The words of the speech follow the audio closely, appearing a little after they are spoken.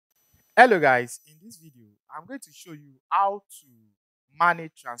Hello guys, in this video, I'm going to show you how to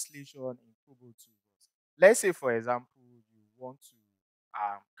manage translation in Kobotoolbox. Let's say, for example, you want to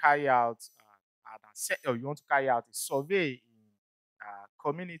carry out or you want to carry out a survey in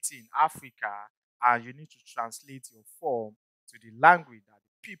community in Africa, and you need to translate your form to the language that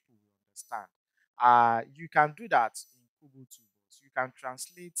the people will understand. You can do that in Kobotoolbox. You can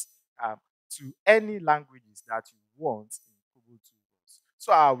translate um, to any languages that you want in Kobotoolbox.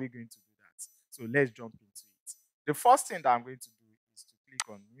 So how are we going to do that? So let's jump into it. The first thing that I'm going to do is to click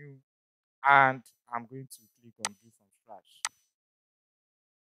on new, and I'm going to click on do from scratch.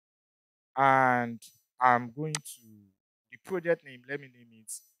 And I'm going to the project name, let me name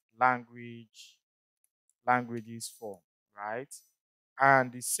it languages form, right?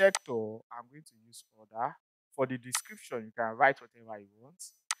 And the sector, I'm going to use order. For the description, you can write whatever you want.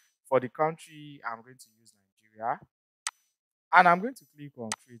 For the country, I'm going to use Nigeria. And I'm going to click on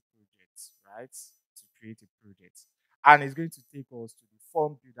create project, right? To create a project. And it's going to take us to the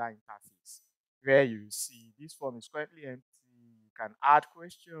form builder interface, where you see this form is currently empty. You can add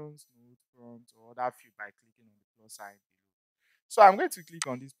questions, note prompts, or other field by clicking on the plus sign below. So I'm going to click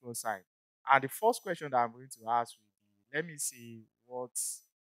on this plus sign. And the first question that I'm going to ask will be, let me see, what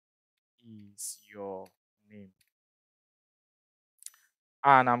is your name?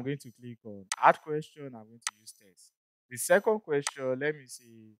 And I'm going to click on add question. I'm going to use text. The second question, what let me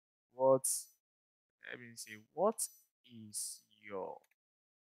say, what is your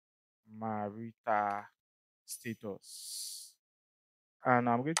marital status? And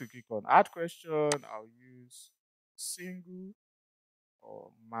I'm going to click on add question. I'll use single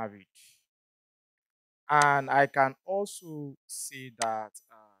or married. And I can also say that,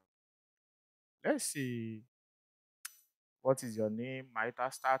 let's see, what is your name, marital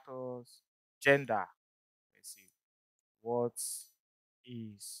status, gender. Let's see, what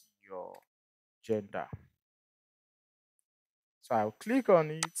is your gender? So I'll click on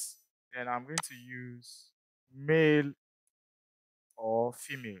it, and I'm going to use male or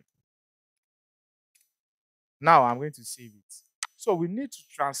female. Now I'm going to save it. So we need to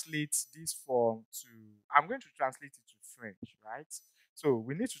translate this form to, I'm going to translate it to French, right? So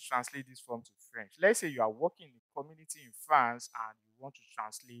we need to translate this form to French. Let's say you are working in a community in France and you want to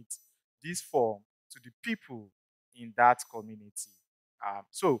translate this form to the people in that community.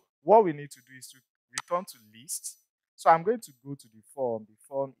 So what we need to do is to return to list. So I'm going to go to the form. The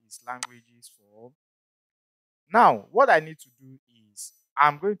form is languages form. Now, what I need to do is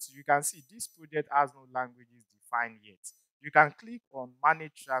you can see this project has no languages defined yet. You can click on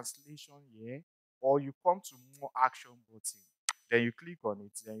manage translation here, or you come to more action button. Then you click on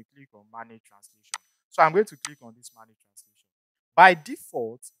it, then you click on manage translation. So I'm going to click on this manage translation. By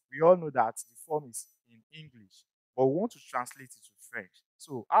default, we all know that the form is in English, but we want to translate it to French.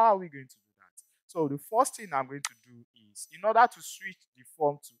 So how are we going to do that? So the first thing I'm going to do is, in order to switch the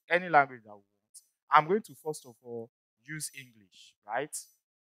form to any language that we want, I'm going to first of all use English, right?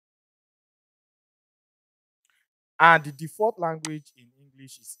 And the default language in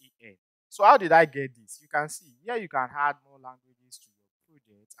English is EN. So how did I get this? You can see here you can add more languages to your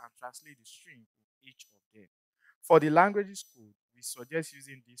project and translate the string in each of them. For the languages code, we suggest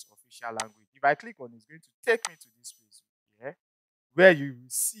using this official language. If I click on it, it's going to take me to this page here, where you will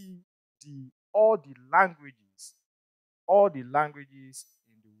see all the languages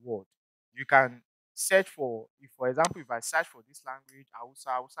in the world. You can search for, if for example, if I search for this language,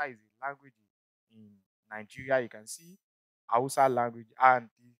 Hausa is a language in Nigeria. You can see Hausa language and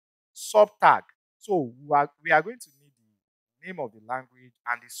the sub tag. So we are going to need the name of the language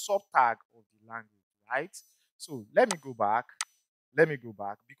and the sub tag of the language, right? So let me go back.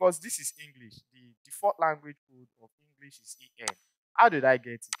 Because this is English. The default language code of English is EN. How did I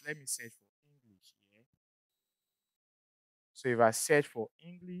get it? Let me search for English here. So if I search for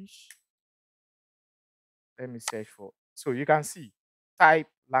English, let me search for, so you can see type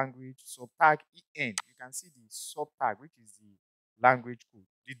language subtag EN. You can see the subtag, which is the language code.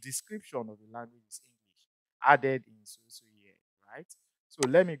 The description of the language is English, added in so here, right? So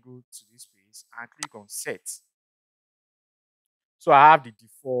let me go to this page and click on set. So I have the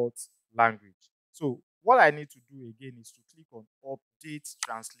default language. So what I need to do again is to click on update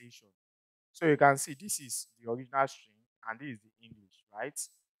translation. So you can see this is the original string and this is the English, right?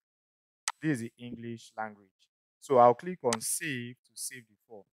 This is the English language. So I'll click on save to save the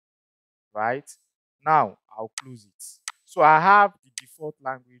form, right? Now I'll close it. So I have the default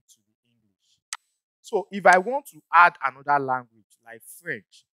language to the English. So if I want to add another language like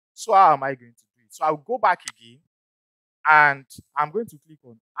French, so how am I going to do it? So I'll go back again and I'm going to click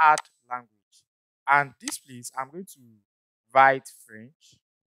on add language. And this place, I'm going to write French.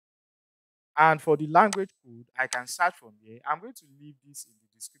 And for the language code, I can search from here. I'm going to leave this in the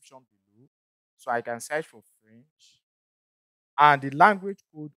description below. So I can search for French. And the language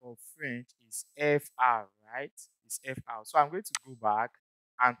code of French is FR, right? It's FR. So I'm going to go back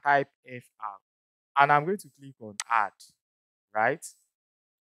and type FR. And I'm going to click on add, right?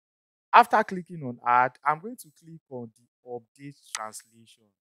 After clicking on add, I'm going to click on the update translation.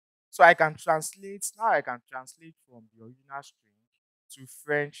 So I can translate, now I can translate from the original string to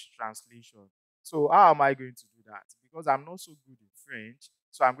French translation. So how am I going to do that? Because I'm not so good in French,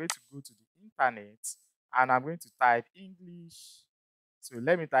 so I'm going to go to the internet and I'm going to type English. So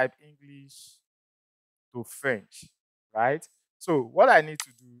let me type English to French, right? So what I need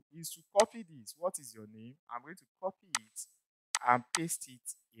to do is to copy this. What is your name? I'm going to copy it and paste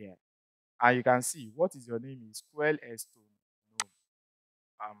it here. And you can see what is your name is Quell Estone. No,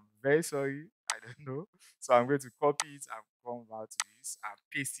 I'm very sorry. I don't know. So I'm going to copy it and come back to this and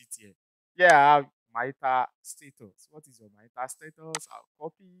paste it here. Here I have MITA status. What is your MITA status? I'll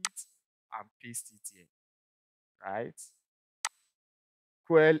copy it and paste it here. Right?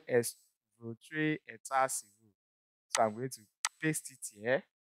 Quell est votre état civil. So I'm going to paste it here.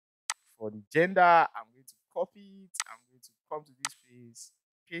 For the gender, I'm going to copy it. I'm going to come to this place,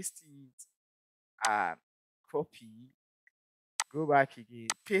 paste it, and copy. Go back again,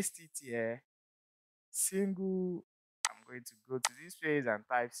 paste it here. Single, I'm going to go to this page and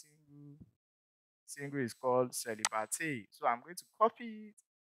type single. Single is called celibacy. So I'm going to copy it,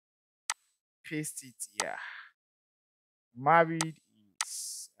 paste it here. Married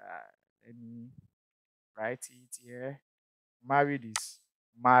is, let me write it here. Married is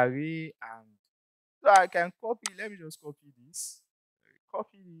Marie, and so I can copy. Let me just copy this.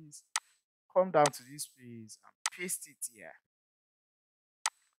 Copy this. Come down to this page and paste it here.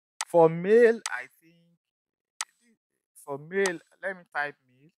 For male, I think for male, let me type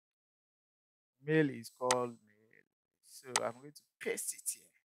male. Male is called male. So I'm going to paste it here.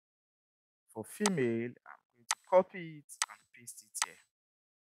 For female, I'm going to copy it and paste it here.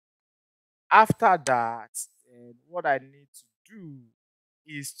 After that, what I need to do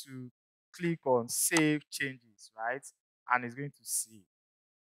is to click on save changes, right? And it's going to save.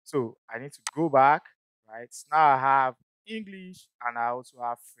 So I need to go back, right? Now I have English and I also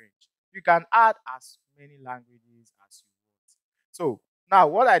have French. You can add as many languages as you want. So now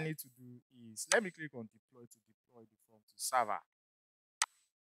what I need to do is, let me click on deploy to deploy the form to server.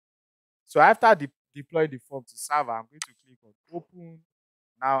 So after deploying the form to server, I'm going to click on open.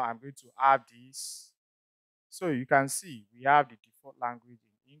 Now I'm going to add this. So you can see we have the default language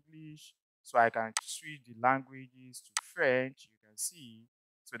in English. So I can switch the languages to French. You can see.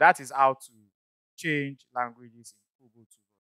 So that is how to change languages in Kobotoolbox.